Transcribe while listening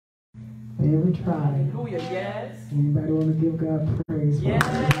every trial. Hallelujah, yes. Anybody want to give God praise? Yes.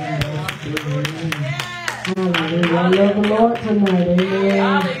 Hallelujah. I love the Lord tonight.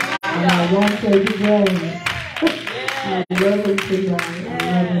 Amen. And I won't take it wrong. I love him tonight. I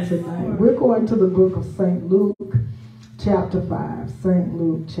love him tonight. We're going to the book of St. Luke, chapter 5. St.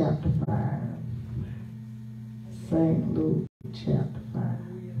 Luke, chapter 5. St. Luke, chapter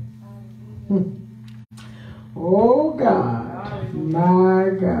 5. Oh, God. My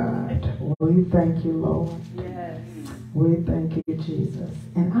God. We thank you, Lord. Yes. We thank you, Jesus.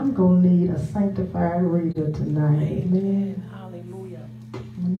 And I'm going to need a sanctified reader tonight. Amen. Hallelujah. I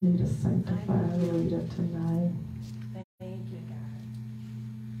need a sanctified reader tonight. Thank you,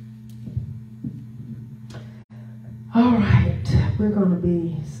 God. All right. We're going to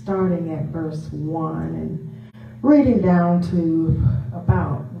be starting at verse 1 and reading down to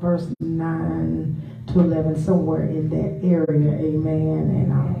about verse 9 to 11, somewhere in that area. Amen.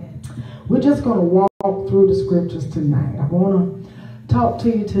 And we're just going to walk through the scriptures tonight. I want to talk to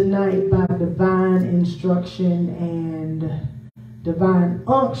you tonight by divine instruction and divine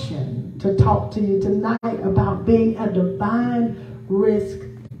unction to talk to you tonight about being a divine risk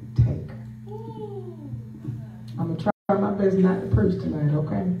taker. I'm going to try my best not to preach tonight,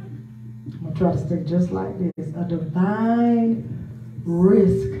 okay? I'm going to try to stick just like this. A divine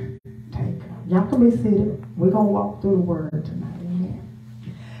risk taker. Y'all can be seated. We're going to walk through the word tonight. Amen.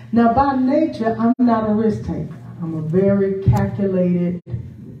 Now, by nature, I'm not a risk taker. I'm a very calculated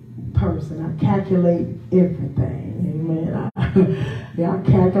person. I calculate everything. Amen.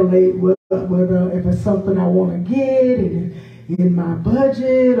 I calculate whether if it's something I want to get in my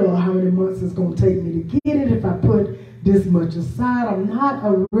budget or how many months it's going to take me to get it. If I put this much aside, I'm not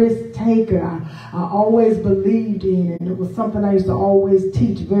a risk taker. I always believed in it, and it was something I used to always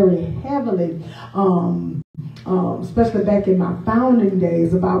teach very heavily, especially back in my founding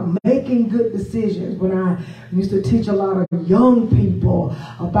days, about making good decisions. When I used to teach a lot of young people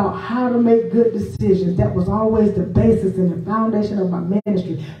about how to make good decisions, that was always the basis and the foundation of my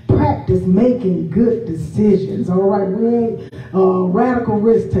ministry. Practice making good decisions. All right, we ain't radical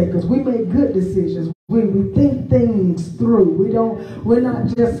risk takers. We make good decisions. We think things through. We're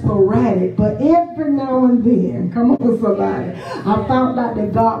not just sporadic, but every now and then, come on somebody, I found out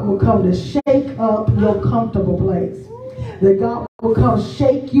that God will come to shake up your comfortable place. That God will come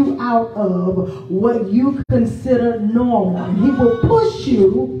shake you out of what you consider normal. And he will push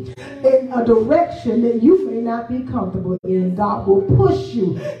you in a direction that you may not be comfortable in. God will push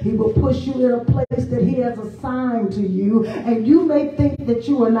you. He will push you in a place that he has assigned to you, and you may think that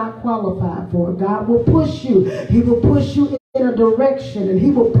you are not qualified for it. God will push you. He will push you in a direction, and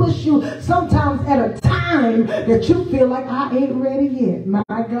he will push you sometimes at a time that you feel like I ain't ready yet. My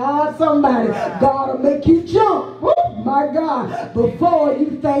God, somebody, God will make you jump. Woo, my God, before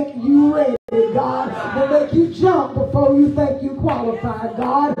you think you ready. God will make you jump before you think you qualified.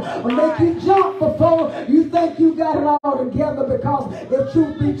 God will make you jump before you think you got it all together, because if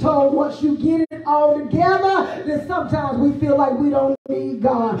truth be told, once you get it all together, then sometimes we feel like we don't need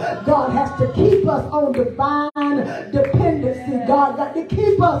God. God has to keep us on divine dependency. God got to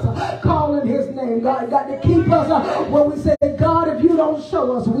keep us calling his name. God got to keep us when we say, God, if you don't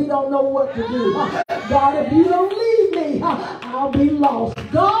show us, we don't know what to do. God, if you don't lead me, I'll be lost.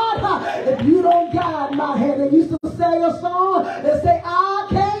 God, if you don't guide my hand. They used to say a song that say, I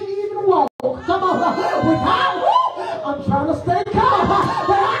can't even walk. Come on, without, I'm trying to stay calm,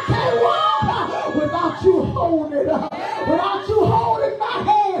 but I can't walk without you holding, without you holding my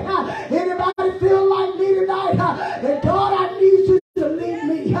hand. Anybody feel like me tonight? And God, I need you to lead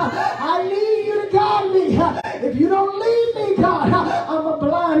me. I need you to guide me. If you don't lead me, God, I'm a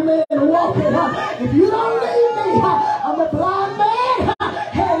blind man walking. If you don't lead me, I'm a blind man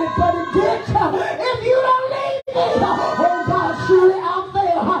headed for the ditch. If you don't lead me, oh God, surely out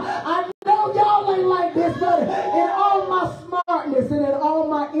there. I know y'all ain't like this, but in all my smartness and in all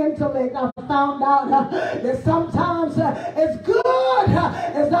my intellect, I found out that sometimes as good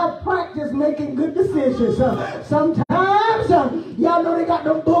as I practice making good decisions, sometimes y'all know they got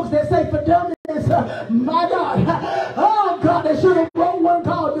them books that say for dummies. My God, oh God, they should have wrote one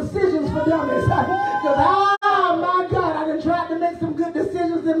called Decisions for Dummies. Because my God, I done tried to make some good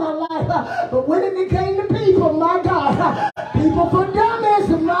decisions in my life, but when it came to people, my God, people for dummies,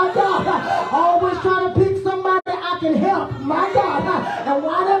 my God, always trying to pick somebody I can help, my God, and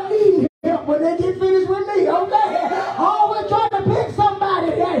wind up needing help when they get finished with me, okay? Always trying to pick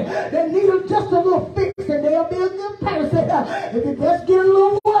somebody that needed just a little fix, and they'll be a good person. If you just get a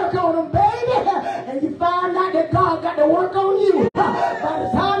little work on them, baby, and you find out that God got to work on you, by the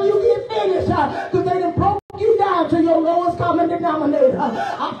time you get finished, because they done broke you down to your lowest common denominator.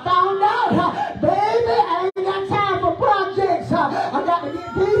 I found out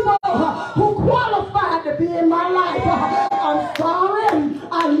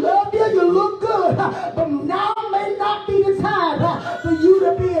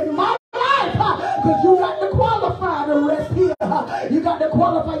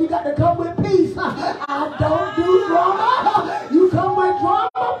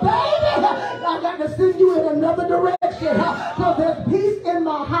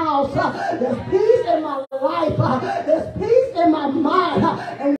my house. There's peace in my life. There's peace in my mind.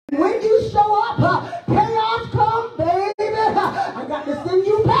 And when you show up, chaos come, baby. I got to send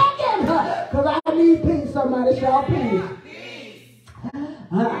you packing because I need peace. Somebody shout peace.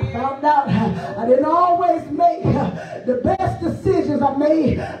 I found out I didn't always make the best decisions. I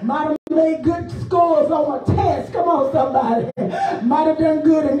might have made good scores on a test. Come on, somebody. Might have done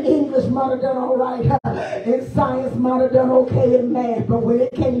good in English, might have done all right in science, might have done okay in math. But when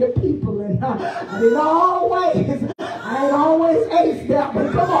it came to people, and I ain't always ace that.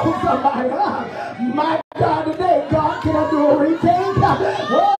 But come on, somebody. My God, today, God, can I do a retake?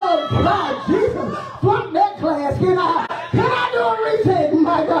 Oh, God, Jesus, flunk that class. Can I do a retake?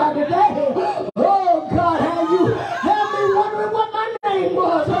 My God, today. Oh, God, have me wondering what my name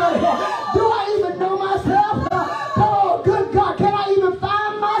was. Do I even know myself? Oh, good God, can I even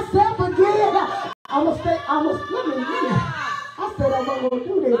find myself again? Let me read. I said I wasn't going to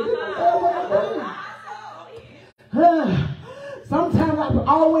do this. Sometimes I've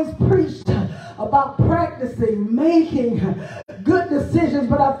always preached about practicing, making good decisions,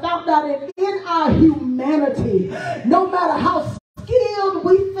 but I found out in our humanity, no matter how skilled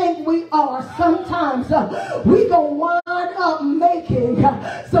we think we are, sometimes we gonna wind up making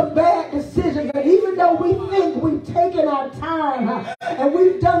some bad decisions. And even though we think we've taken our time and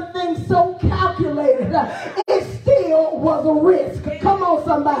we've done things so calculated, it still was a risk. Come on,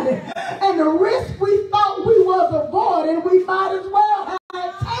 somebody. And the risk we thought we was avoiding, we might as well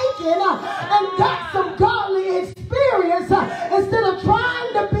have taken and got some godly experience instead of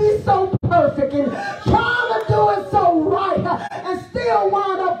trying to be so perfect and trying to do it so right and still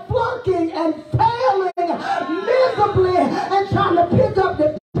wind up flunking and failing miserably and trying to pick up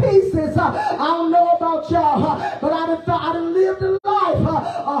the pieces. I don't know about y'all, but I done lived a life,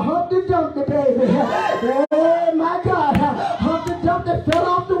 a Humpty Dumpty, baby. Hey, my God, Humpty Dumpty fell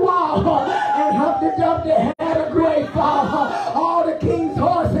off the wall, and Humpty Dumpty had a great fall. All the king's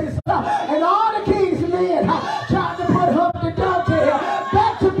horses and all the king's men tried to put Humpty Dumpty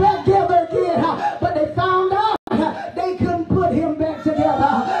back to back together again, but they found out they couldn't put him back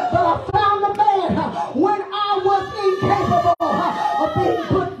together. But I found a man when I was incapable of being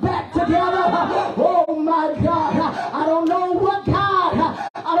put back together. Oh my God, I don't know what God,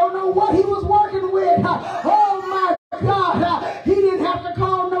 I don't know what he was working with. Oh my God, he didn't have to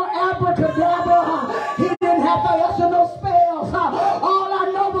call no abracadabra. He didn't have to usher no spells. All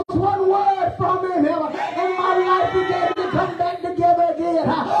I know was one word from him, and my life began to come back together again.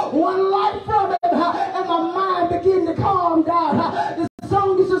 One life from him, and my mind began to calm down. The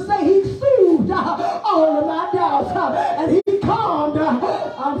song used to say he soothed all of my doubts, and he calmed,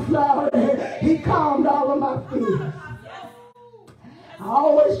 I'm sorry, he calmed all of my fears. I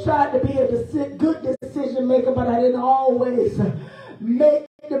always tried to be a good decision maker, but I didn't always make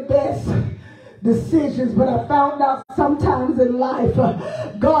the best decisions. But I found out sometimes in life,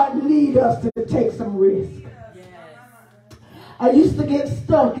 God needs us to take some risk. I used to get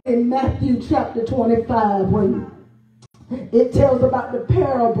stuck in Matthew chapter 25 when it tells about the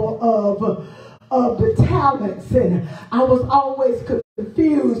parable of the talents, and I was always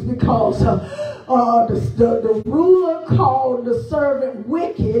confused because the ruler called the servant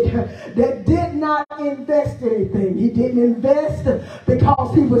wicked that did not invest anything. He didn't invest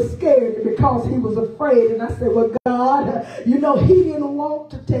because he was scared, because he was afraid. And I said, well, God, you know, he didn't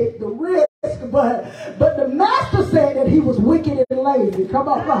want to take the risk, but the master said that he was wicked and lazy. Come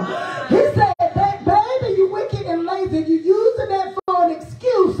on. He said, baby, you wicked and lazy. You're using that for an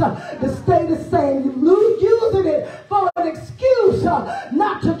excuse to stay the same. You're using it for an excuse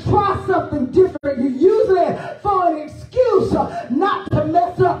not to try something different. You're using it for an excuse not to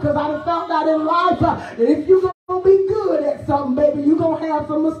mess up. Because I found out in life that if you're going to be good at something, baby, you're going to have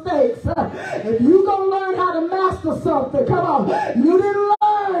some mistakes. If you're going to learn how to master something, come on. You didn't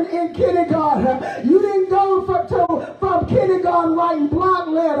learn in kindergarten. You didn't go from kindergarten writing block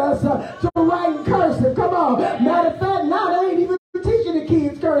letters to writing cursive. Come on. Matter of fact, now they ain't even teaching the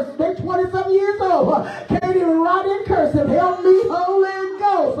kids cursive. They're 20-some years old. Can't even write in cursive. Help me, Holy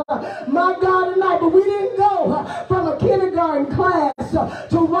Ghost. My God tonight. But we didn't go from a kindergarten class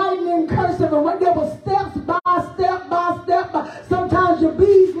to writing in cursive. And there was steps by step by step. Sometimes your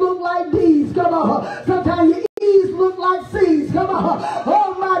B's look like D's. Come on. Sometimes your E's look like C's. Come on.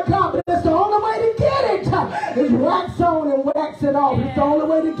 Oh my God. But it's the only way to get it. It's wax on and wax it off. It's the only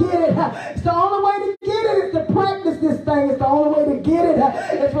way to get it. It's the only way to get it is to practice this thing. It's the only way to get it.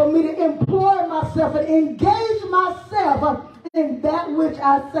 It's for me to employ myself and engage myself in that which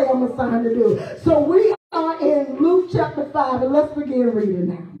I say I'm assigned to do. So we are in Luke chapter 5, and let's begin reading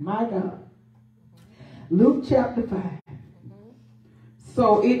now. My God. Luke chapter 5.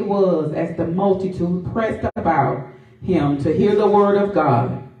 So it was, as the multitude pressed about him to hear the word of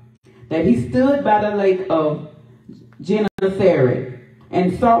God, that he stood by the lake of Gennesaret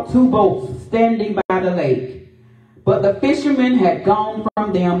and saw two boats standing by the lake. But the fishermen had gone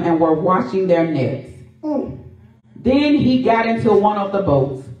from them and were washing their nets. Then he got into one of the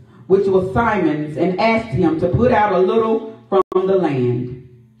boats, which was Simon's, and asked him to put out a little from the land.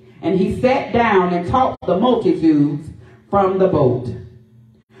 And he sat down and taught the multitudes from the boat.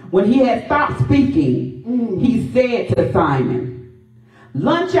 When he had stopped speaking, he said to Simon,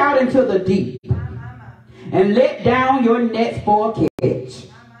 "Launch out into the deep and let down your nets for a catch."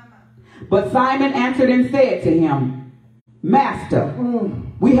 But Simon answered and said to him, "Master,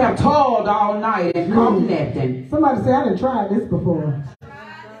 we have toiled all night and caught nothing." Somebody say, "I done tried this before."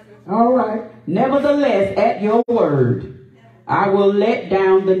 All right. "Nevertheless, at your word, I will let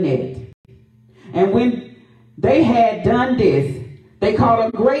down the net." And when they had done this, they caught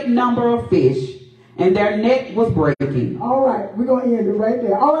a great number of fish, and their net was breaking. All right, we're going to end it right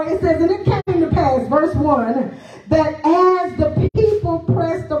there. All right, it says, "And it came to pass," verse 1, "that as the people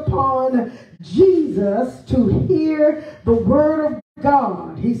pressed upon Jesus to hear the word of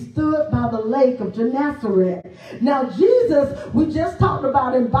God, he stood by the lake of Gennesaret." Now, Jesus, we just talked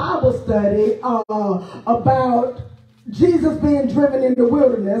about in Bible study about Jesus being driven in the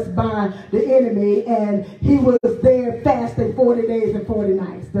wilderness by the enemy, and he was there fasting 40 days and 40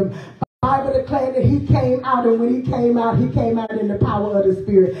 nights. The Bible declared that he came out, and when he came out in the power of the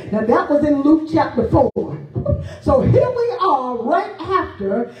Spirit. Now that was in Luke chapter 4. So here we are right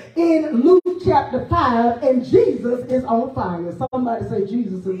after in Luke chapter 5, and Jesus is on fire. Somebody say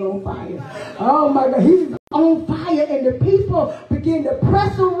Jesus is on fire. Oh my God, he's on fire, and the people begin to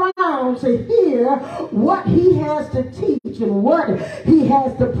press around to hear what he has to teach and what he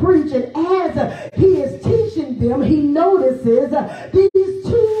has to preach. And as he is teaching them, he notices these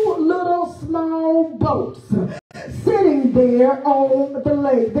two little small boats sitting there on the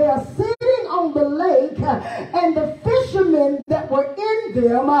lake. They are sitting on the lake, and the fishermen that were in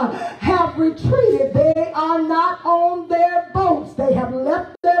them have retreated. They are not on their boats. They have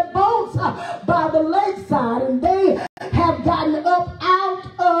left their boats by the lakeside, and they have gotten up out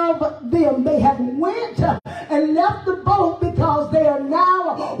of them. They have went and left the boat because they are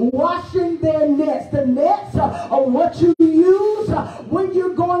now washing their nets. The nets are what you use when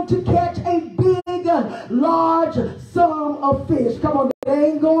you're going to catch a big, large sum of fish. Come on, they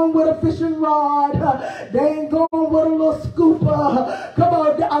ain't going with a fishing rod. They ain't going with a little scooper. Come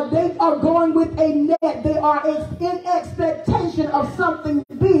on, they are going with a net. They are in expectation of something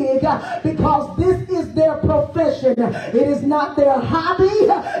big because this is their profession. It is not their hobby.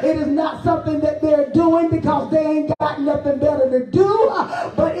 It is not something that they're doing because they ain't got nothing better to do,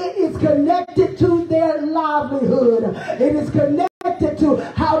 but it is connected to their livelihood. It is connected to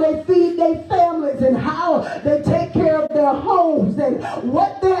how they feed their families and how they take care of their homes and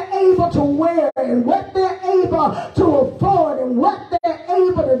what they're able to wear and what they're able to afford and what they're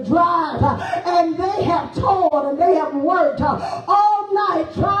able to drive. And they have toiled and they have worked all night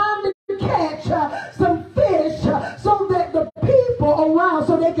trying to catch some fish so that the people around,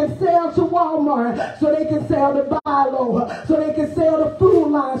 so they can sell to Walmart, so they can sell to Bilo, so they can sell to Food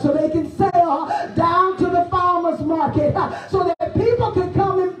Line, so they can sell down to the farmer's market, so that people can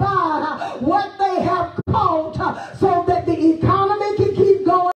come and buy what they have caught, so that the economy can keep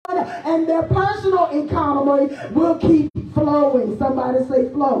going and their personal economy will keep flowing. Somebody say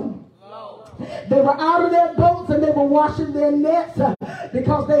flow. They were out of their boats and they were washing their nets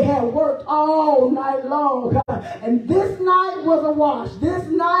because they had worked all night long. And this night was a wash. This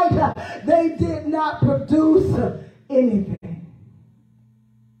night they did not produce anything.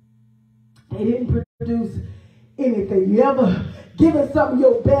 They didn't produce anything. You ever given something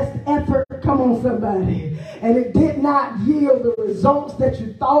your best effort? Come on, somebody. And it did not yield the results that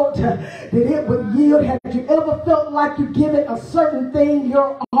you thought that it would yield. Have you ever felt like you given a certain thing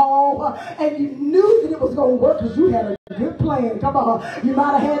your all and you knew that it was going to work because you had a good plan? Come on. You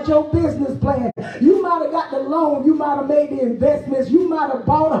might have had your business plan. You might have got the loan. You might have made the investments. You might have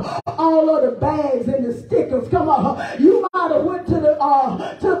bought all of the bags and the stickers. Come on. You might have went to the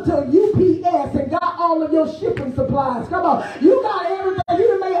to UPS and got all of your shipping supplies. Come on. You got everything. You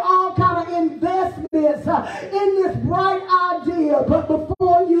done made all kind of investments in this bright idea, but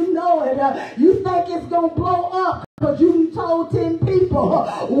before you know it, you think it's going to blow up because you told 10 people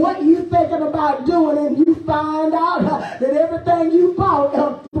what you thinking about doing, and you find out that everything you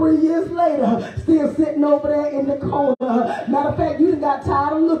bought 3 years later still sitting over there in the corner. Matter of fact, you got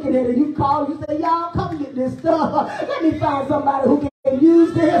tired of looking at it. You call, you say, "Y'all come get this stuff. Let me find somebody who can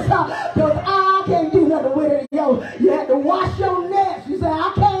use this because I can't do nothing with it." Yo, you had to wash your nets. You say,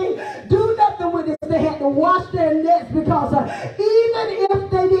 wash their nets because even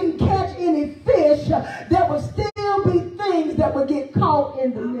if they didn't catch any fish, there would still be things that would get caught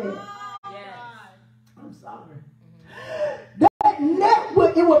in the net. I'm sorry. That net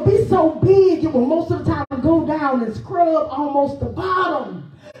would be so big, it would most of the time go down and scrub almost the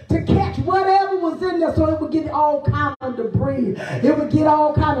bottom to catch whatever was in there, so it would get all kind of debris. It would get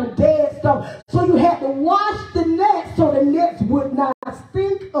all kind of dead stuff. So you had to wash the net so the nets would not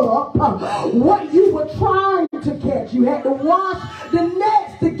stink up what you were trying to catch. You had to wash the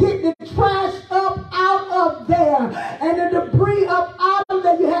nets to get the trash up out of there and the debris up out of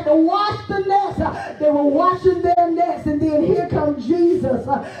there. You had to wash the nets. They were washing their nets, and then here comes Jesus.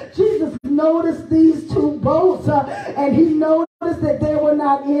 Jesus noticed these two boats, and he noticed that they were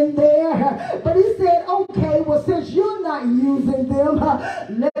not in there. But he said, okay, well, since you're not using them,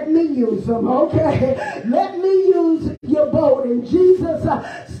 let me use them, okay? Let me use your boat. And Jesus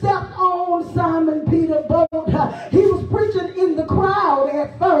stepped on Simon Peter's boat. He was preaching in the crowd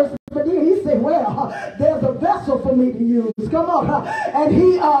at first, but then he said, well, there's a vessel for me to use. Come on. And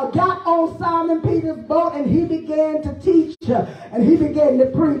he got on Simon Peter's boat, and he began to teach, and he began to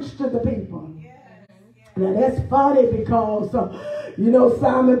preach to the people. Now that's funny because,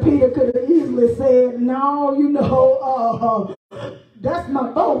 Simon Peter could have easily said, no, that's my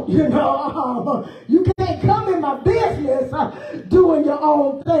boat, you can't come in my business doing your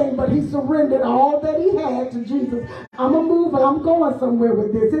own thing. But he surrendered all that he had to Jesus. I'm a mover, I'm going somewhere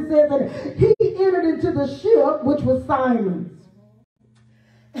with this. It says that he entered into the ship, which was Simon's.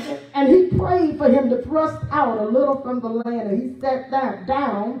 And he prayed for him to thrust out a little from the land. And he sat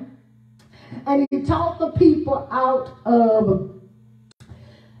down. And he taught the people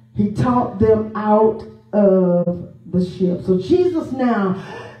he taught them out of the ship. So Jesus now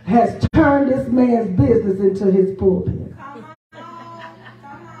has turned this man's business into his pulpit.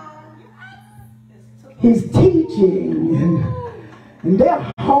 He's teaching. And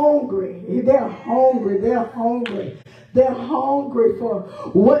they're hungry. They're hungry. They're hungry. They're hungry for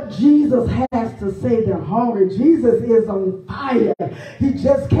what Jesus has to say. They're hungry. Jesus is on fire. He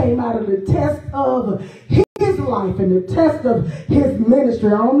just came out of the test of his life and the test of his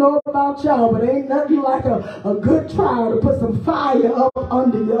ministry. I don't know about y'all, but ain't nothing like a good trial to put some fire up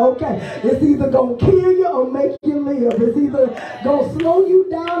under you, okay? It's either going to kill you or make you live. It's either going to slow you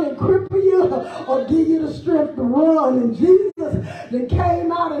down and cripple you or give you the strength to run. And Jesus then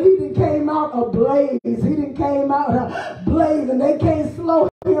came out, and he then came out ablaze. He then came out blazing. They can't slow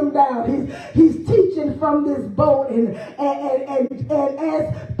him down. He's teaching from this boat, and as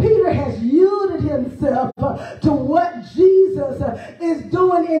Peter has yielded himself to what Jesus is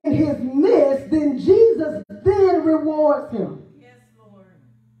doing in his midst, then Jesus then rewards him. Yes, Lord.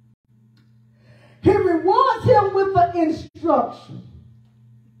 He rewards him with the instruction.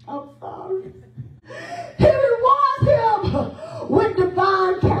 I'm sorry. He rewards him with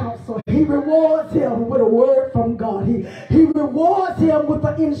divine counsel. He rewards him with a word from God. He rewards him with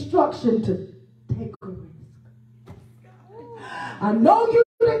the instruction to take a risk. I know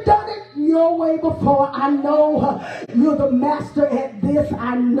you've done it your way before. I know you're the master at this.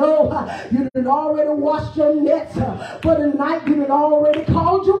 I know you done already washed your nets for the night. You done already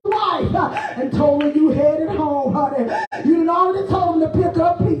called your wife and told her you headed home, honey. You done already told them to pick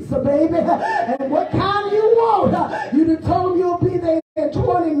up pizza, baby. And what kind you want? You done told them you'll be there in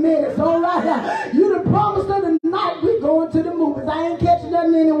 20 minutes, all right? You done promised her tonight we going to the movies. I ain't catching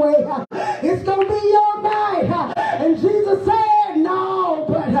nothing anyway. It's going to be your night. And Jesus said, no,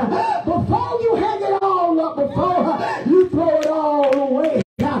 but before you hang it all up, before you throw it all away,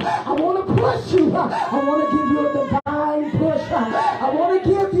 I want to push you. I want to give you a divine push. I want to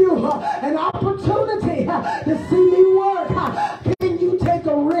give you an opportunity to see me work. Can you take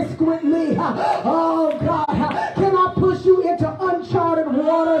a risk with me? Oh, God. Can I push you into uncharted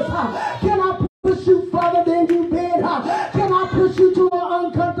waters? Can I push you further than you've been? Can I push you to an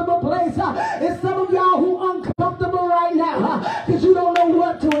uncomfortable place? It's some of y'all who uncomfortable right now because you don't know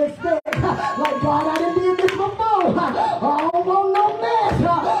what to expect. Like, God, I done did this before. I don't want no mess.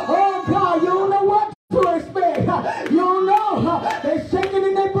 Oh, God, you don't know what to expect. You don't know. They're shaking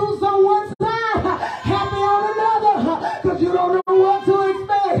in their boots on one side, happy on another, because you don't know what to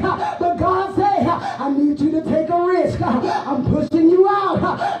expect. But God say, I need you to take a risk. I'm pushing you out.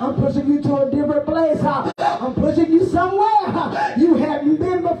 I'm pushing you to a different place. I'm pushing you somewhere you haven't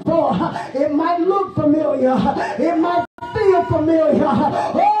been before. It might look familiar. It might feel familiar.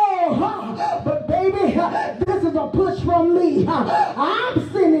 Oh, but baby, this is a push from me.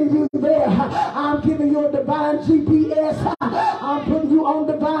 I'm sending you there. I'm giving you a divine GPS. I'm putting you on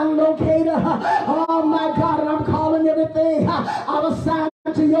divine locator. Oh my God, and I'm calling everything out of Simon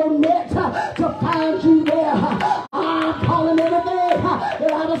to your net to find you there. I'm calling everything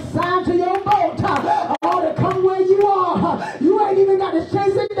that I've assigned to your boat to come where you are. You ain't even got to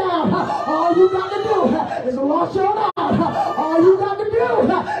chase it down. All you got to do is launch on out. All you got to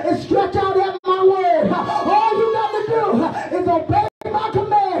do is stretch out at my word. All you got to do is obey my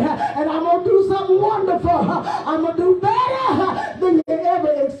command, and I'm going to do something wonderful. I'm going to do better than you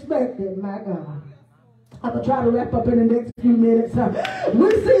ever expected, my God. I'm going to try to wrap up in the next few minutes.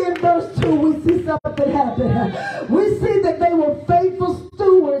 We see in verse 2, we see something happen. We see that they were faithful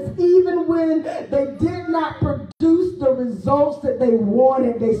stewards even when they did not produce the results that they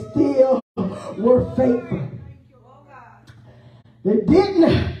wanted. They still were faithful. They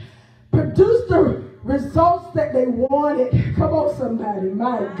didn't produce the results that they wanted. Come on, somebody.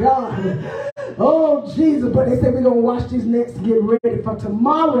 My God. Oh, Jesus. But they said we're going to watch these next get ready for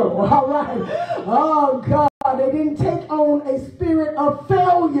tomorrow. All right. Oh, God. They didn't take on a spirit of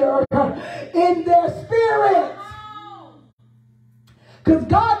failure in their spirit. Because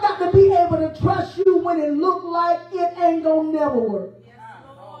God got to be able to trust you when it look like it ain't going to never work. Yes,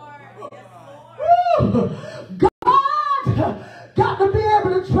 Lord. Yes, Lord. God got to be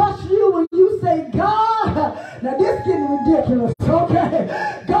able to trust you when you say, God, now this is getting ridiculous,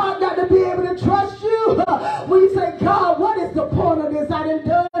 okay? God got to be able to trust you when you say, God, what is the point of this? I done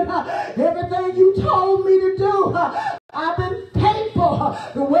everything you told me to do. I've been faithful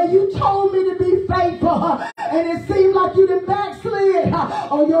the way you told me to be faithful. And it seemed like you didn't backslid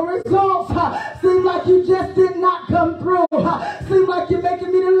on your results. Seemed like you just did not come through. Seemed like you're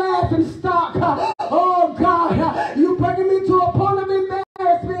making me the laughing stock. Oh, God, you bringing me to a point of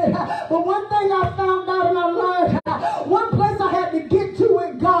embarrassment. But one thing I found out and I learned, one place I had to get to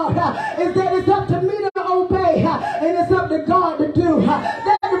with God is that it's up to me to obey and it's up to God to do.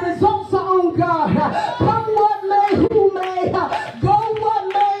 That the results are on God. Come what may, who may, go what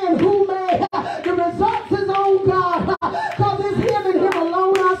may and who may. The results is on God because it's him and him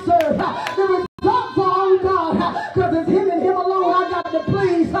alone I serve. The results are on God because it's him and him alone I got to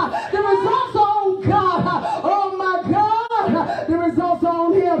please. The results are on God. Oh my God. The results are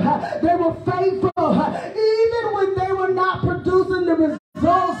on him. They were faithful even when they were not producing the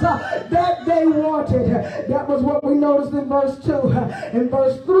results that they wanted. That was what we noticed in verse 2. In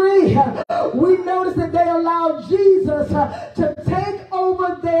verse 3, we noticed that they allowed Jesus to take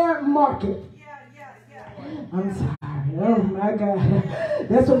over their market. I'm sorry. Oh my God.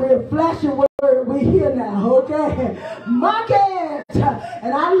 That's a real flashing word we hear now, okay? Market.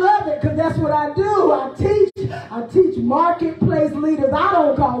 And I love it because that's what I do. I teach marketplace leaders. I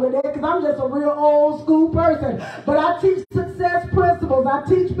don't call it that because I'm just a real old school person. But I teach success principles. I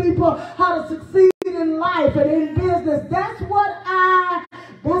teach people how to succeed in life and in business. That's what I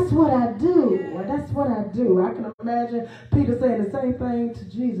do. That's what I do. I can imagine Peter saying the same thing to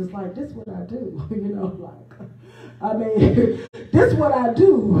Jesus, like, this is what I do. You know, like, I mean, this is what I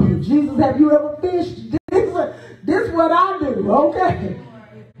do. Jesus, have you ever fished? This is what I do, okay?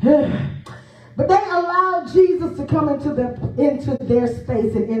 But they allowed Jesus to come into their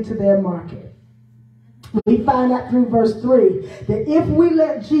space and into their market. We find out through verse 3 that if we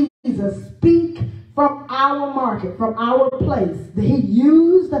let Jesus speak from our market, from our place, that he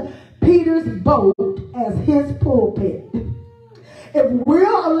used Peter's boat as his pulpit. If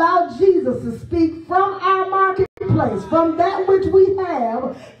we'll allow Jesus to speak from our marketplace, from that which we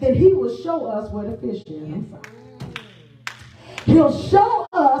have, then he will show us where to fish in. I'm sorry. He'll show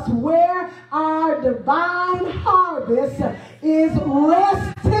us where our divine harvest is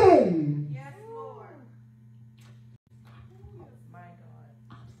resting. Yes, Lord. My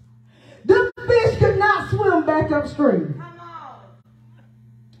God. The fish could not swim back upstream. Come on.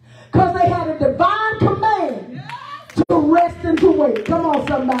 Because they had a divine command to rest and to wait. Come on,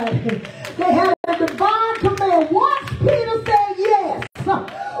 somebody. They had a divine command. Once Peter said yes.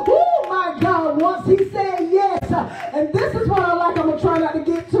 Oh, my God. Once he said yes. And this is what I like. I'm going to try not to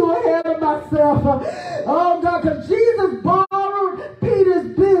get too ahead of myself. Oh, God. Because Jesus borrowed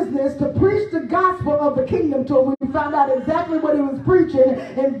Peter's business to preach the gospel of the kingdom to him. We found out exactly what he was preaching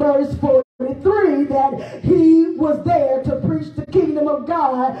in verse 43, that he was there to preach the kingdom of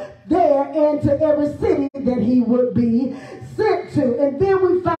God there and to every city that he would be sent to. And then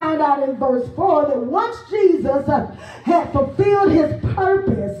we find out in verse 4 that once Jesus had fulfilled his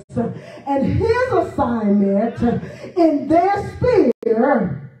purpose and his assignment in their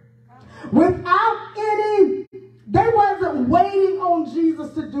sphere, without any, they wasn't waiting on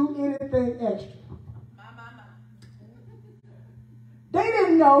Jesus to do anything extra. They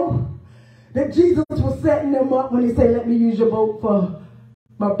didn't know that Jesus was setting them up when he said, let me use your boat for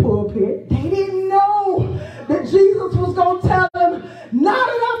my pulpit. They didn't know that Jesus was going to tell them, not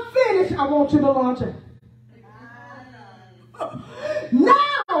want you to launch out. Now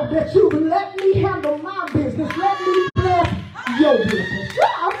that you let me handle my business, let me bless your business.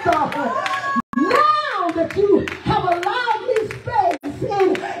 I'm sorry. Now that you have allowed me space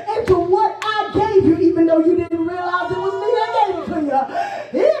into what I gave you, even though you didn't realize it was me that gave it to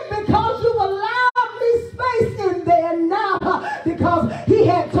you, it's because you allowed me space in there now, because he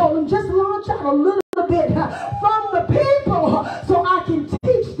had told him, just launch out a little bit from the people so I can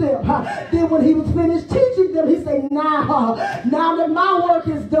teach them. Then when he was finished teaching them, he said, now that my work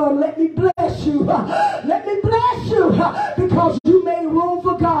is done, let me bless you. Let me bless you because you made room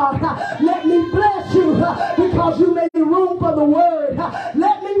for God. Let me bless you because you made room for the word.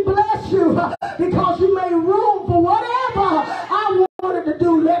 Let me bless you because you made room for whatever I wanted to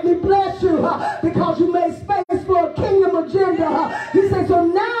do. Let me bless you because you made space for a kingdom agenda. He said, so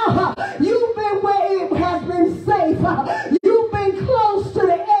now you've been where it has been safe. You've been close to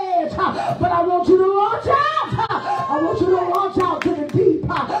the edge, but I want you to launch out. I want you to launch out to the deep.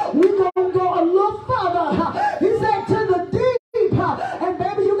 We're going to go a little further. He said to the deep. And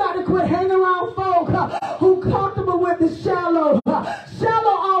baby, you got to quit hanging around folk who comfortable with the shallow.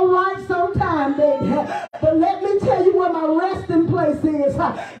 Shallow all right sometimes, baby. But let me tell you where my resting place is.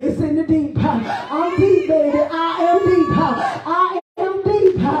 It's in the deep. I'm deep, baby. I am deep. I am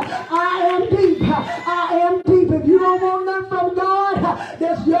deep. I am deep. I am deep. If you don't want nothing from God,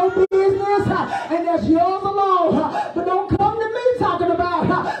 that's your business and that's yours alone. But don't come to me talking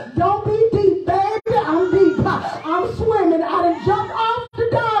about don't be deep, baby. I'm deep. I'm swimming. I done jumped off the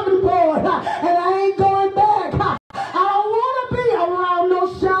diving board and I ain't going back. I don't want to be around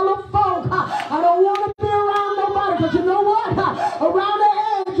no shallow folk. I don't want to be around nobody, because you know what? Around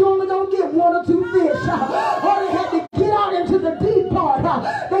the edge, you only don't get one or two fish. Or they had to get out into the deep part.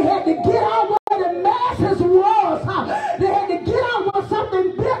 They had to get out where the masses was. They had to get out where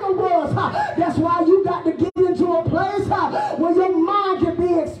something bigger was. That's why you got to get into a place where your mind can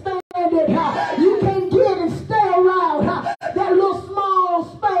be expanded. You can get and stay around that little small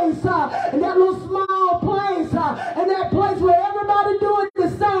space and that little small place and that place where everybody doing the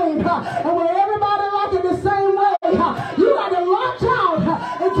same and where everybody like it the same way. You got to launch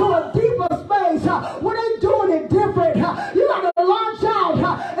out into a deeper space where they doing it different. You got to launch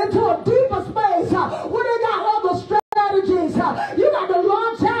out into a deeper space where they got other strategies. You got to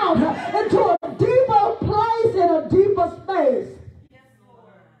launch out into a deeper place in a deeper space.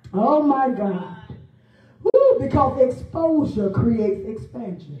 Oh my God. Woo, because exposure creates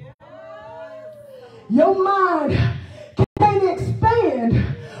expansion. Your mind can't expand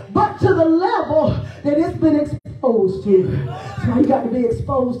but to the level that it's been exposed to. So you got to be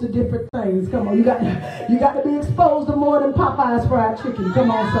exposed to different things. Come on, you got to be exposed to more than Popeye's fried chicken.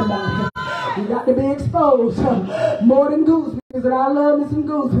 Come on, somebody. You got to be exposed more than goose. And I love me some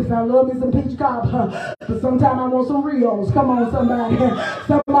goose. I love me some peach cobbler. But sometimes I want some Rios. Come on, somebody.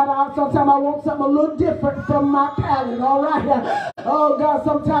 Sometimes I want something a little different from my palate. All right. Oh God,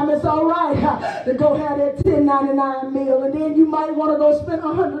 sometimes it's all right to go have that $10.99 meal, and then you might want to go spend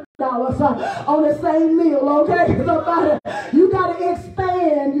 $100 on the same meal. Okay, somebody. You got to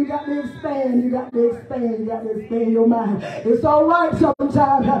expand. You got to expand. You got to expand. You got to expand your mind. It's all right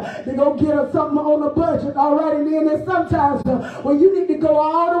sometimes to go get us something on a budget. All right, and then there's sometimes when you need to go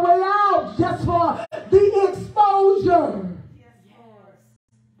all the way out just for the exposure.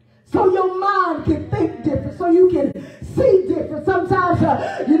 So your mind can think different, so you can see different. Sometimes,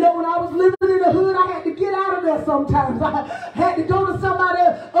 you know, when I was living in the hood, I had to get out of there sometimes. I had to go to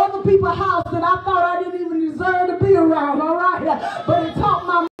other people's house that I thought I didn't even deserve to be around, all right? But it taught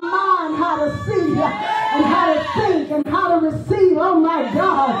my mind how to see and how to think and how to receive. Oh, my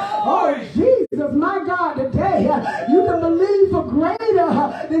God. Oh, Jesus, my God, today, you can believe for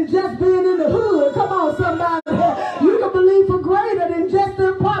greater than just being in the hood. Come on, somebody. You can believe for greater than just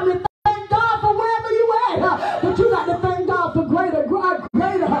the apartment. Thank God for wherever you at. But you got to thank God for greater.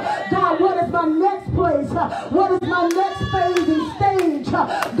 God, what is my next place? What is my next phase and stage?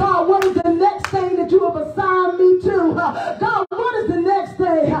 God, what is the next thing that you have assigned me to? God, what is the next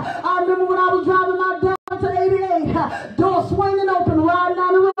thing? I remember when I was driving my down to 88, door swinging open, riding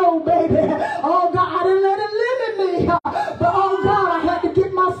down the road, baby. Oh, God, I didn't let it limit me. But, oh, God, I had to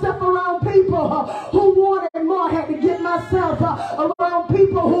get myself around people who wanted more. I had to get myself around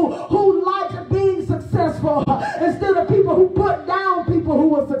people who liked being successful instead of people who put down people who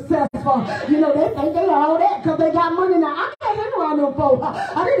were successful. You know, they think they all that because they got money now. I can't hang around them folks.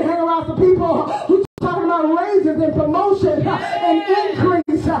 I didn't hang around some people who talking about raises and promotion and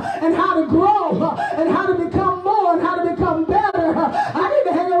increase and how to grow and how to become more and how to become better. I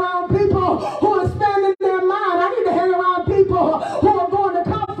need to hang around people who are expanding their mind. I need to hang around people who are going to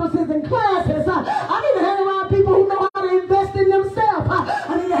conferences and classes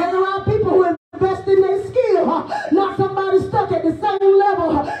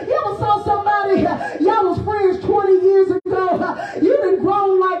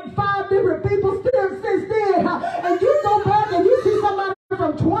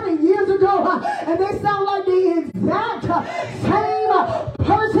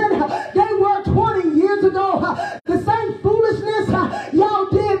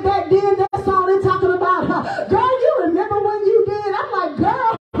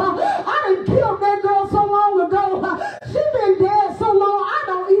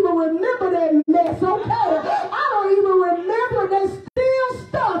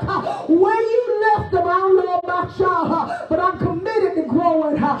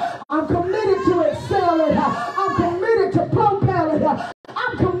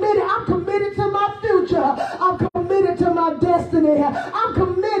I'm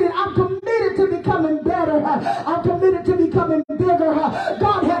committed. I'm committed to becoming better. I'm committed to becoming bigger.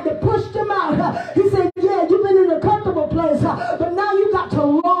 God had to push them out. He said, yeah, you've been in a comfortable place, but now you got to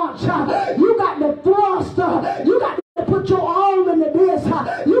launch. You got to thrust. You got to put your all into this.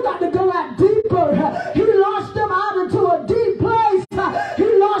 You got to go out deeper. He launched them out into a deep place.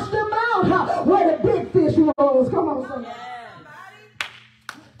 He launched them out where the big fish was. Come on, son.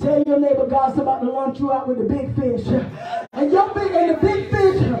 Tell your neighbor God's about to launch you out with the big fish. And the big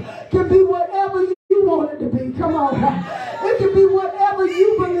fish can be whatever you want it to be. Come on. It can be whatever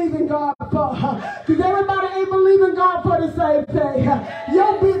you believe in God for. Because everybody ain't believing God for the same thing.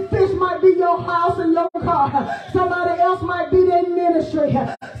 Your big fish might be your house and your car. Somebody else might be their ministry.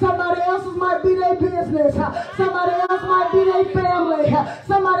 Somebody else's might be their business. Somebody else might be their family.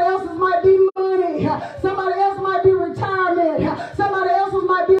 Somebody else's might be money. Somebody else might be retirement. Somebody else's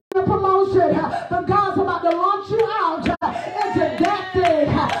might be a promotion. But God's about to launch you out into that thing.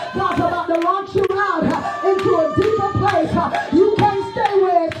 God's about to launch you out into a deeper place. You can't stay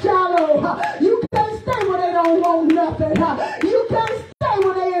where it's shallow. You can't stay where they don't want nothing. You can't stay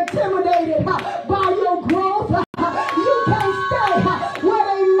where they're intimidated by your growth. You can't stay where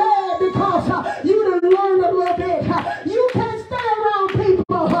they mad because you done learned a little bit. You can't stay around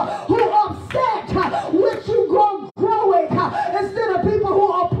people who upset with you growing instead of people who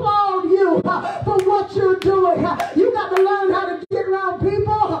applaud you for what you're doing. You got to learn how to get around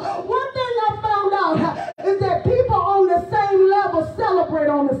people. One thing I found out is that people on the same level celebrate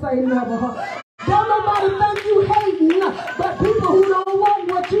on the same level. Don't nobody think you hating, but people who don't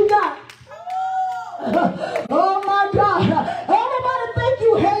want what you got. Oh my God. Everybody think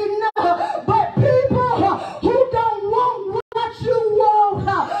you hating, but people who don't want what you want.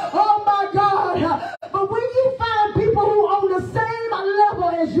 Oh my God. But when you find people who on the same level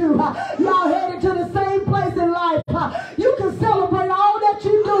as you, y'all headed to the same place in life, you can celebrate all that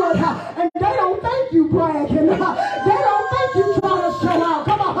you're doing, and they don't think you bragging. They don't think you trying to show out.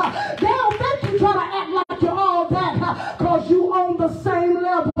 Come on. They don't think you trying to act like you're all that, because you on the same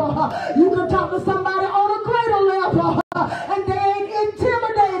level. You can talk to somebody on a greater level, and they ain't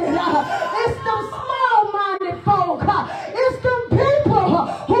intimidated. It's them small-minded folk. It's them people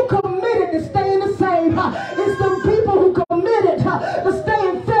who committed to staying the same. It's them people who committed to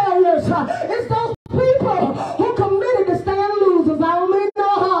staying failures. It's those people who committed to staying losers. I don't mean no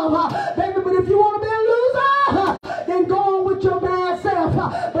harm, baby, but if you want to be a loser, then go on with your bad self.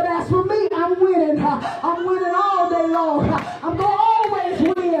 But as for me, I'm winning. I'm winning all day long. I'm going to always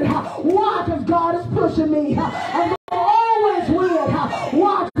win. Why? Because God is pushing me. I'm going to always win.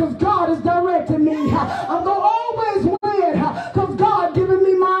 Why? Because God is directing me. I'm going to always win. Because God giving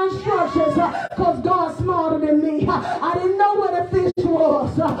me my instructions. Because God's smarter than me. I didn't know where the fish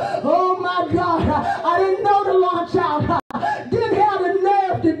was. Oh my God. I didn't know to launch out. Didn't have the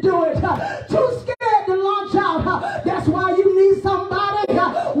nerve to do it. Too scared to launch out. That's why you need somebody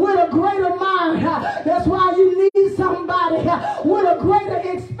with a greater mind. That's why you need somebody with a greater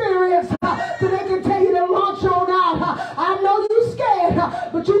experience so they can tell you to launch on out. I know you scared,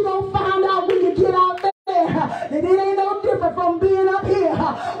 but you gonna find out when you get out there that it ain't no different from being up here.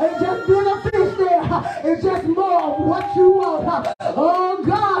 It's just being a fish there. It's just more of what you want. Oh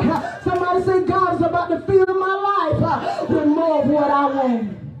God, somebody say God is about to fill my life with more of what I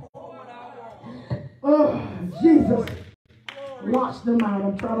want. Oh, Jesus. Launched them out.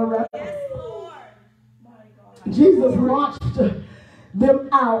 I'm trying to wrap up. Jesus launched them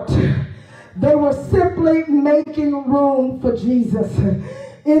out. They were simply making room for Jesus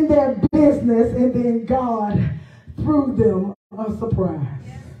in their business, and then God threw them a surprise.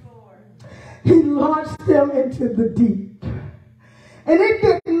 He launched them into the deep. And it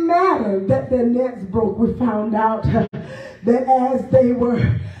didn't matter that their nets broke. We found out that as they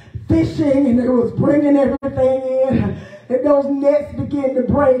were fishing and they was bringing everything in, that those nets began to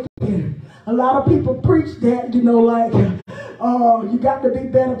break. And a lot of people preach that, you know, like, oh, you got to be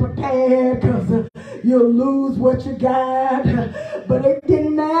better prepared because you'll lose what you got. But it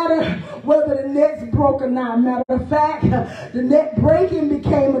didn't matter whether the net's broke or not. Matter of fact, the net breaking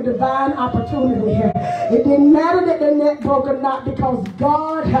became a divine opportunity. It didn't matter that the net broke or not, because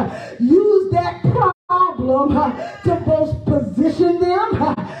God used that problem to both position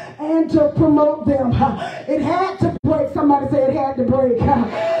them and to promote them. It had to break. Somebody say it had to break.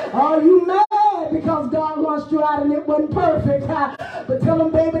 Are you mad because God launched you out and it wasn't perfect? But tell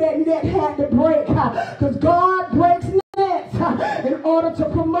them, baby, that net had to break, because God breaks nets in order to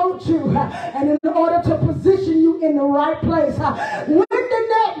promote you and in order to position you in the right place. When the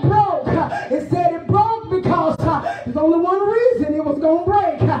net broke, it said it broke because there's only one reason it was going to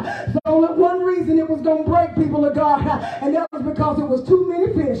break. There's only one reason it was going to break, people of God, and that was because because it was too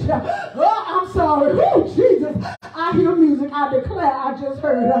many fish. Oh, I'm sorry. Oh, Jesus. I hear music. I declare I just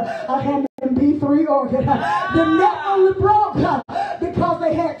heard a Hammond B3 organ. The net only broke because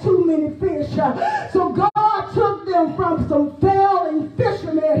they had too many fish. So God took them from some failing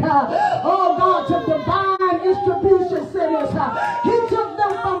fishermen, oh God, to divine distribution centers. He took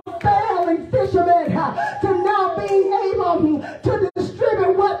them from failing fishermen to now being able to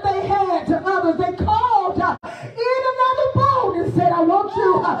distribute what they had to others. They called in another boat and said, I want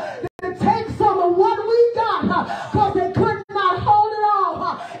you to take some of what we got, because they could not hold it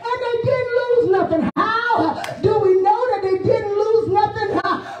all. And they didn't lose nothing. How do we know that they didn't lose nothing?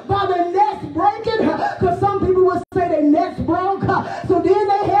 By the nets breaking, because some people would say their nets broke. So then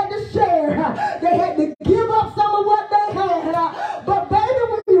they had to share. They had to give up some of what they had. But baby,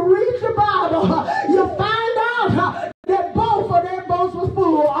 when you read your Bible, you find out that both of their boats was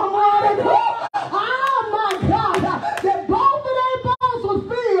full. I'm already cool. Oh my God, that both of their boats was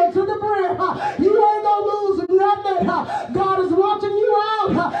filled to the brim. You ain't gonna lose nothing. God is watching you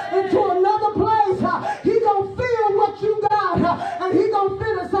out into another place. He gonna fill what you got, and he gonna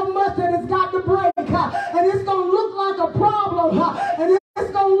fill it so much that it's got to break, and it's gonna look like a problem, and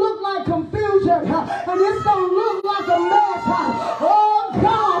it's gonna look like confusion, and it's gonna look like a mess. Oh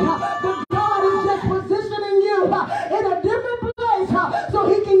God, but God is just positioning you in a different place so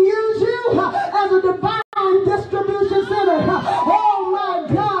he can use you as a divine distribution center. Oh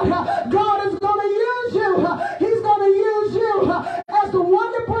my God, God is going to use you. He's going to use you as the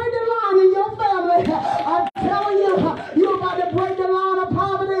one to break the line in your family. I'm telling you, you're about to break the line of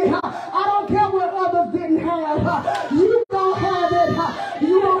poverty. I don't care what others didn't have. You don't have it.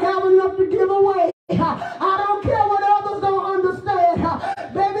 You don't have enough to give away. I don't care what others don't understand.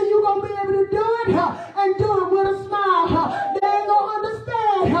 Baby, you're going to be able to do it and do it with a smile. They ain't going to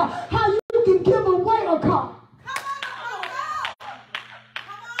understand how you can give away a car.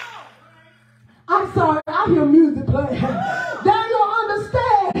 I'm sorry, I hear music playing. They ain't going to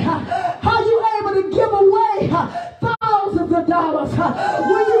understand how you able to give away thousands of dollars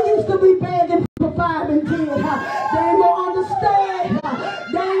when you used to be begging for 5 and 10. They ain't going to understand.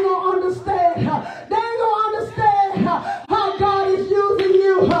 They ain't going to understand. They ain't going to understand how God is using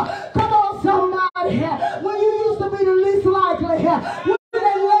you. Come on, somebody. When you used to be the least likely, when they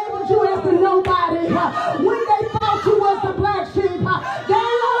labeled you as the nobody, when they thought you was the black sheep, they ain't going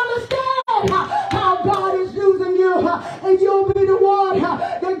to understand how God is using you. And you'll be the one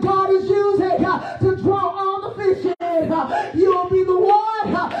that God is using to draw all the fish in. You'll be the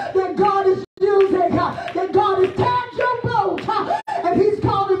one that God is using, that God has tagged your boat, and he's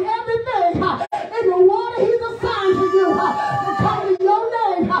calling everything in the water he's assigned to you, and calling your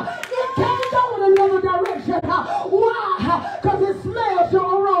name. It can't go in another direction. Why? Because it smells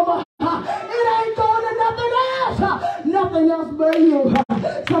your aroma. It ain't going to nothing else. Nothing else but you.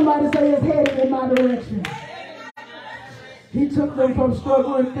 Somebody say it's headed in my direction. He took them from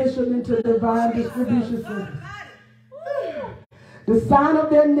struggling fishermen to divine distribution centers. The sign of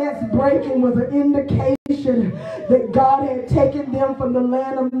their nets breaking was an indication that God had taken them from the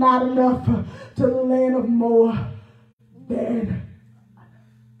land of not enough to the land of more than.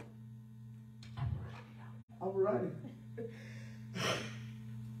 I'm running.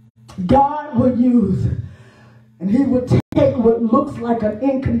 God will use, and he will take what looks like an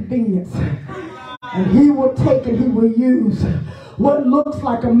inconvenience, and he will take and he will use what looks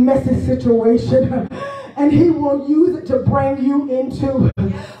like a messy situation, and he will use it to bring you into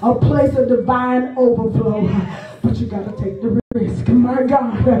a place of divine overflow. But you got to take the risk. My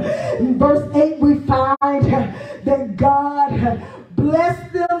God. In verse 8 we find that God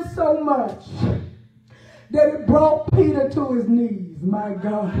blessed them so much that it brought Peter to his knees. My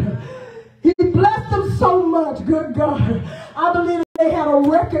God. He blessed them so much, good God. I believe they had a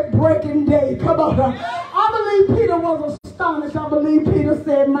record-breaking day. Come on. I believe Peter was astonished. I believe Peter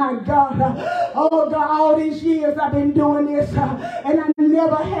said, my God, oh God, all these years I've been doing this, and I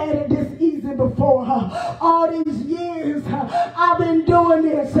never had it this easy before. All these years I've been doing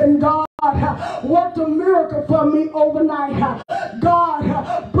this, and God worked a miracle for me overnight.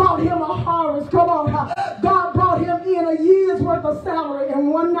 God brought him a harvest. Come on. God brought him in a year's worth of salary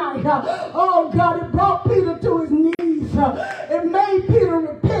in one night. Oh God, it brought Peter to his knees. It made Peter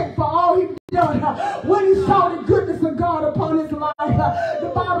repent for all he'd done. When he saw the goodness of God upon his life,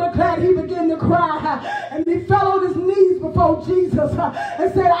 the Bible declared he began to cry, and he fell on his knees before Jesus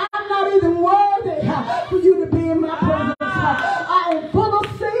and said, I'm not even worthy for you to be in my presence. I am full of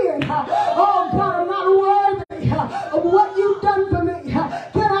sin. Oh God, I'm not worthy of what you've done for me.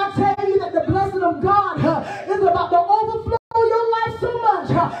 Can I tell you that the blessing of God is about to overflow your life so much?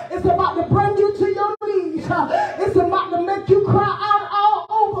 It's about to bring you to your knees. It's about to make you cry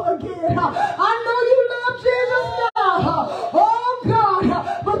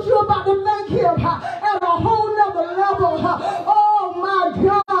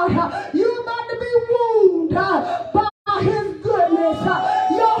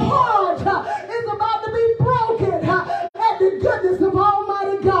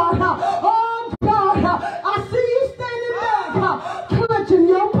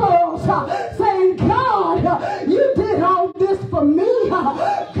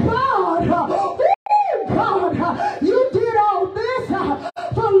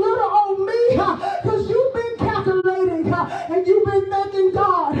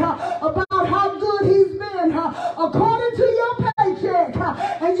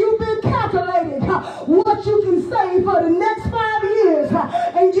can save for the next 5 years.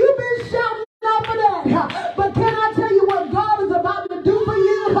 And you've been shouting out for that. But can I tell you what God is about to do for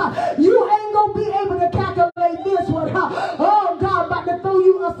you? You ain't going to be able to calculate this one. Oh, God about to throw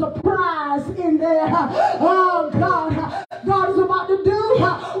you a surprise in there. Oh, God. God is about to do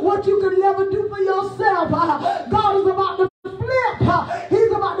what you can never do for yourself. God is about to flip.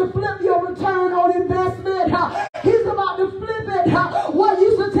 He's about to flip your return on investment. He's about to flip it. What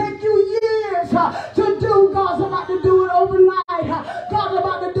used to take you years to do, God's about to do it overnight. God's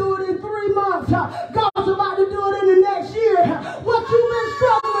about to do it in 3 months. God's about to do it in the next year. What you've been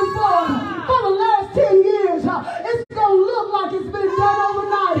struggling for the last 10 years, it's going to look like it's been done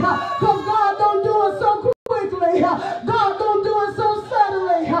overnight. Because God don't do it so quickly. God don't do it so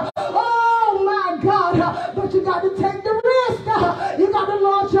suddenly. Oh my God. But you got to take the risk. You got to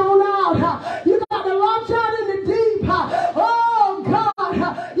launch on out. You got to launch out in the deep. Oh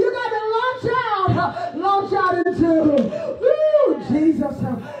God. You got to launch out into Jesus,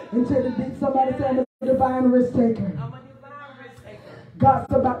 into the deep. Somebody say I'm a divine risk taker. I'm a divine risk taker.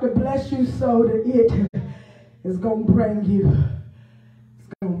 God's about to bless you so that it is going to bring you. It's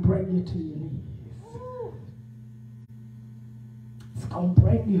going to bring you to your knees. It's going to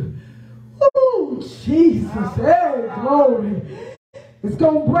bring you. Oh, Jesus. Hey, glory. It's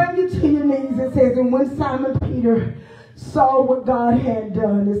going to bring you to your knees. It says, and when Simon Peter saw what God had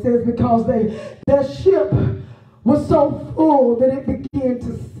done, it says, because their ship was so full that it began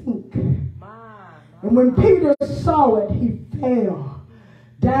to sink. And when Peter saw it, he fell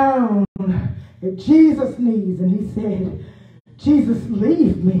down at Jesus' knees and he said, Jesus,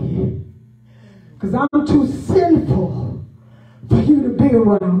 leave me, because I'm too sinful for you to be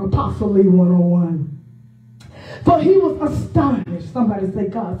around. Apostle Lee 101. For he was astonished. Somebody say,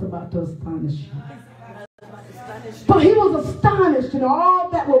 God's about to astonish you. For he was astonished and all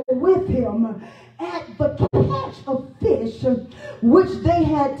that were with him at the catch of fish which they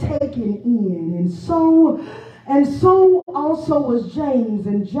had taken in. And so also was James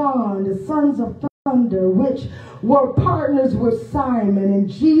and John, the sons of thunder, which were partners with Simon. And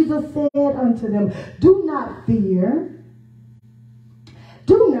Jesus said unto them, do not fear.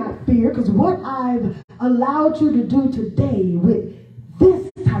 Do not fear, because what I've allowed you to do today with this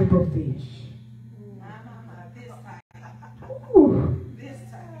type of fish,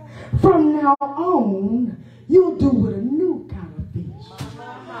 from now on, you'll do with a new kind of fish.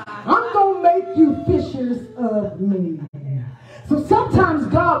 I'm going to make you fishers of men. So sometimes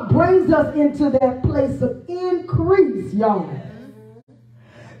God brings us into that place of increase, y'all,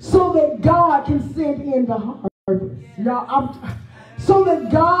 so that God can send in the harvest. Y'all, so that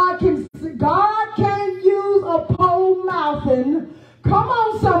God can use a pole mouthing. Come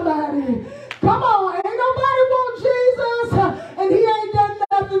on, somebody. Come on. Ain't nobody want Jesus, and he ain't done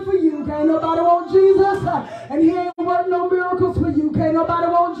nothing for you. Can't nobody want Jesus, and he ain't worked no miracles for you. Can't nobody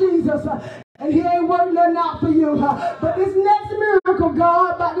want Jesus, and he ain't worked nothing out for you. But this next miracle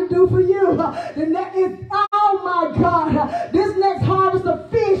God about to do for you, the next is, oh my God, this next harvest of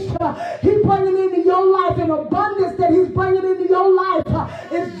fish he's bringing into your life, in abundance that he's bringing into your life,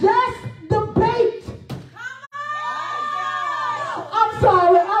 is just the bait. I'm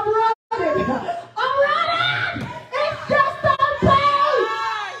sorry, I'm running. I'm running. It's just the bait.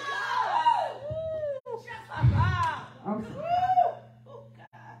 I'm sorry.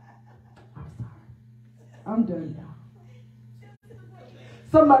 I'm done, y'all.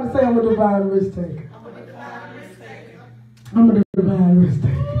 Somebody say I'm a divine risk taker. I'm a divine risk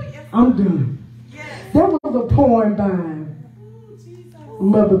taker. I'm done. There was a poem by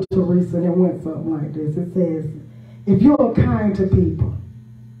Mother Teresa, and it went something like this. It says, if you are kind to people,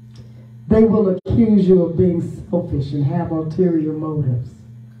 they will accuse you of being selfish and have ulterior motives.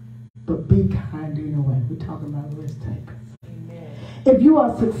 But be kind anyway. We're talking about risk takers. Amen. If you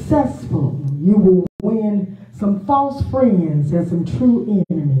are successful, you will win some false friends and some true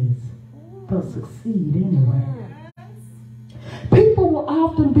enemies. But succeed anyway. People will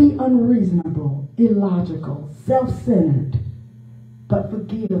often be unreasonable, illogical, self-centered, but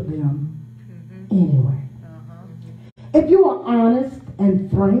forgive them anyway. If you are honest and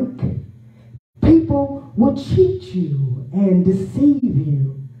frank, people will cheat you and deceive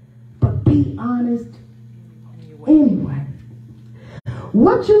you, but be honest anyway.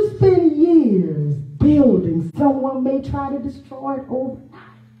 What you spend years building, someone may try to destroy it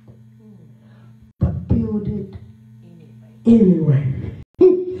overnight, but build it anyway.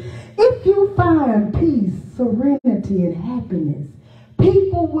 If you find peace, serenity, and happiness,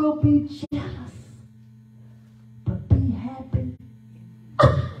 people will be jealous. But be happy.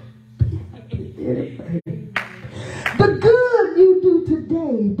 Be happy anyway. The good you do today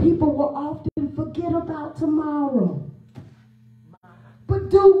today. People will often forget about tomorrow. But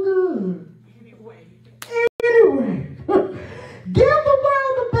do good. Anyway. Give the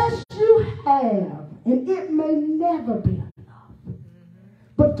world the best you have, and it may never be enough.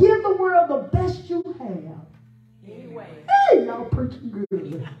 But give the world the best you have. Anyway. Hey, y'all preaching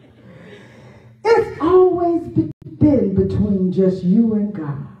good. It's always been between just you and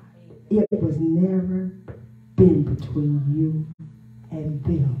God. It was never been between you and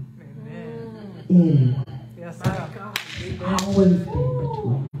them. Amen. Anyway. Yes, sir. It's always been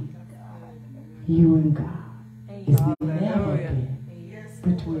between you and God. It's never been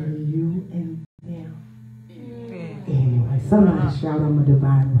between you and them. Anyway, somebody shout, I'm a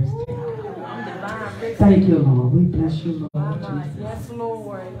divine risk taker. Thank you, Lord. We bless you, Lord Jesus. Yes,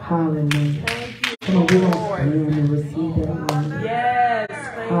 Lord. Hallelujah. Thank you, Come on, we're going to Lord. stand and receive that word. Yes,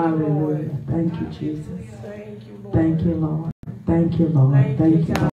 thank you, Hallelujah. Lord. Thank you, Jesus. Thank you, Lord. Thank you, Lord. Thank you, Lord. Thank you, Lord.